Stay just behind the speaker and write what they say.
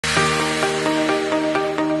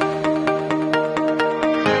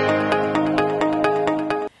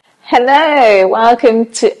Hello, welcome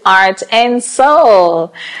to Art and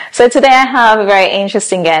Soul. So today I have a very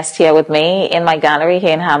interesting guest here with me in my gallery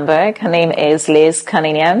here in Hamburg. Her name is Liz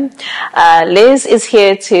Cunningham. Liz is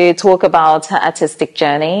here to talk about her artistic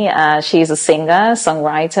journey. She's a singer,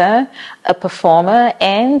 songwriter, a performer,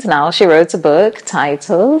 and now she wrote a book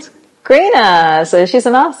titled GREENA. So she's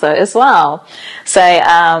an author as well. So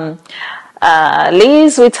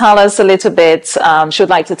Liz will tell us a little bit. She would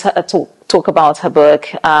like to talk about her book,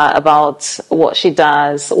 about what she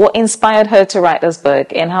does, what inspired her to write this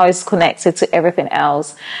book, and how it's connected to everything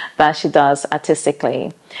else that she does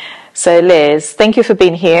artistically. So, Liz, thank you for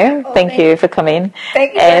being here. Thank you for coming.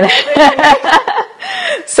 Thank you for having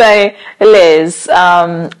me. So, Liz,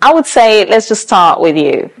 I would say let's just start with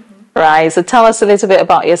you. Right, so tell us a little bit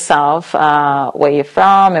about yourself, where you're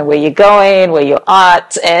from and where you're going, where you're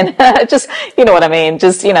at, and just, you know what I mean,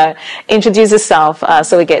 just, introduce yourself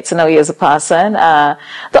so we get to know you as a person,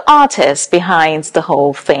 the artist behind the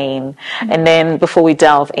whole thing, and then before we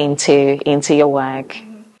delve into your work.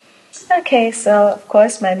 Okay, so of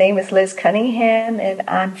course my name is Liz Cunningham and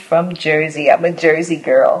I'm from Jersey. I'm a Jersey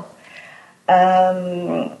girl,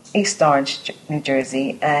 East Orange, New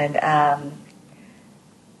Jersey, and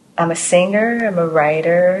I'm a singer, I'm a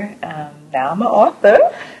writer, now I'm an author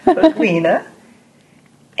for GREENA.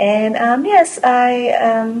 And yes,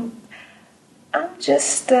 I'm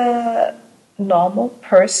just a normal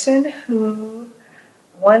person who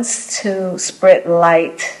wants to spread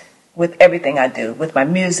light with everything I do, with my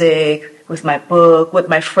music, with my book, with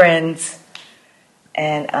my friends.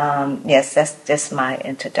 And yes, that's just my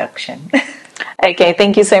introduction. Okay,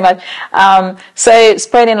 thank you so much. So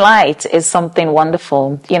spreading light is something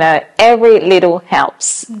wonderful. Every little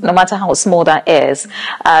helps, no matter how small that is.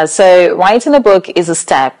 So writing a book is a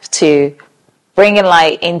step to spreading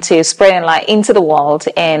light into the world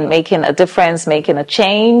and making a difference, making a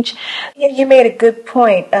change. Yeah, you made a good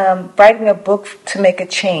point. Writing a book to make a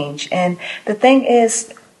change. And the thing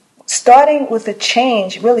is, starting with the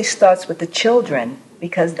change really starts with the children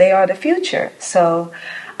because they are the future. So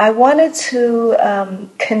I wanted to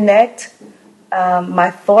connect my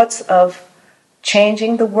thoughts of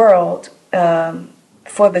changing the world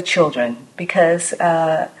for the children because,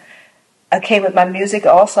 okay, with my music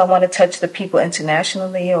also I want to touch the people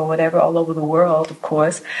internationally or whatever, all over the world, of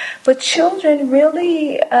course. But children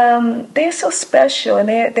really, they're so special and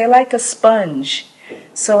they're like a sponge.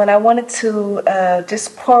 So, and I wanted to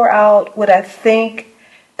just pour out what I think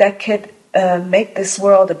that could make this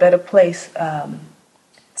world a better place.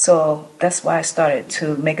 So that's why I started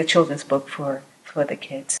to make a children's book for the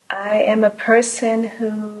kids. I am a person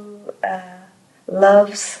who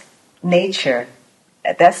loves nature.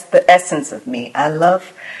 That's the essence of me. I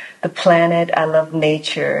love the planet, I love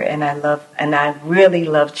nature, and I really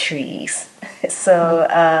love trees. So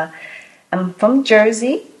I'm from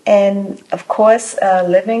Jersey, and of course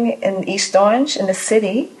living in East Orange in the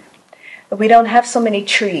city, we don't have so many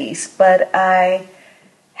trees, but I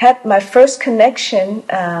had my first connection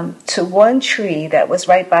to one tree that was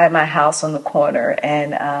right by my house on the corner,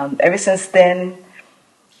 and ever since then,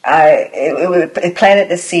 it planted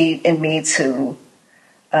the seed in me to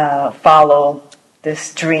follow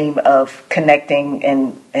this dream of connecting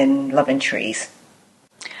and loving trees.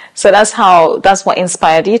 So that's what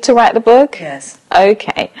inspired you to write the book? Yes.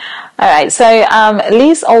 Okay. All right. So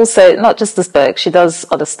Liz also, not just this book, she does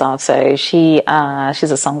other stuff. So she's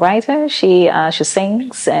a songwriter, she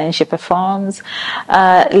sings and she performs.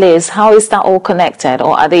 Liz, how is that all connected,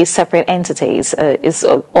 or are they separate entities? Is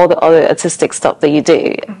all the other artistic stuff that you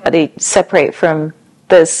do, are they separate from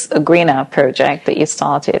this GREENA project that you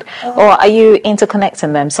started, or are you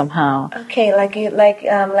interconnecting them somehow? Okay, like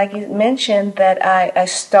you mentioned that I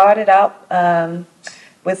started out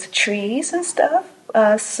with trees and stuff.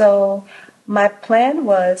 So my plan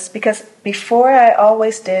was, because before I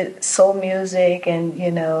always did soul music and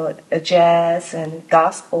jazz and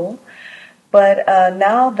gospel, but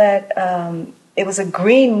now that it was a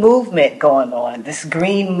green movement going on, this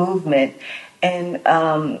green movement, and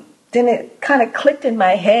then it kind of clicked in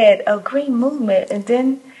my head, a green movement, and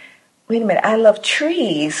then, wait a minute, I love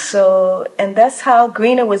trees. So, and that's how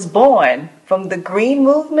GREENA was born, from the green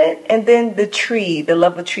movement and then the tree, the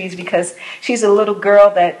love of trees, because she's a little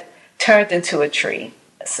girl that turned into a tree.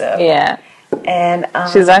 So yeah, and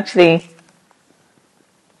she's actually,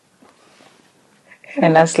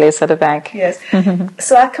 and that's Liz at the back. Yes.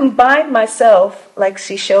 So I combined myself, like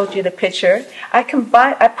she showed you the picture. I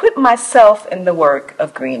put myself in the work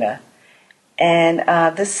of GREENA,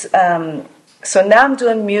 and so now I'm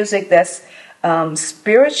doing music that's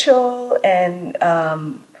spiritual and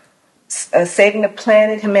saving the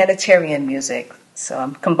planet, humanitarian music. So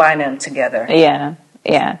I'm combining them together. Yeah,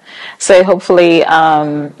 yeah. So hopefully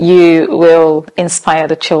you will inspire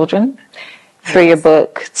the children through your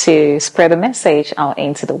book to spread a message out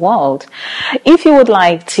into the world. If you would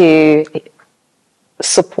like to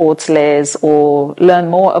support Liz or learn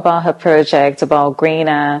more about her project, about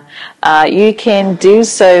GREENA, you can do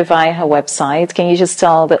so via her website. Can you just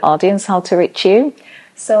tell the audience how to reach you?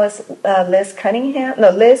 So it's Liz Cunningham,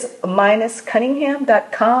 no,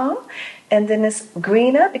 Liz-Cunningham.com, and then it's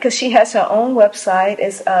GREENA, because she has her own website,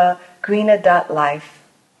 is GREENA.life.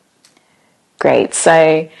 Great.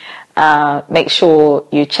 So make sure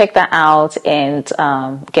you check that out and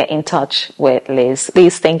get in touch with Liz.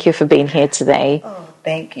 Liz, thank you for being here today. Oh,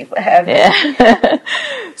 thank you for having me.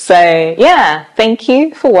 So, yeah, thank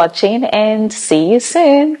you for watching and see you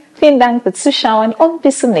soon. Vielen Dank fürs Zuschauen und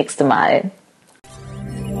bis zum nächsten Mal.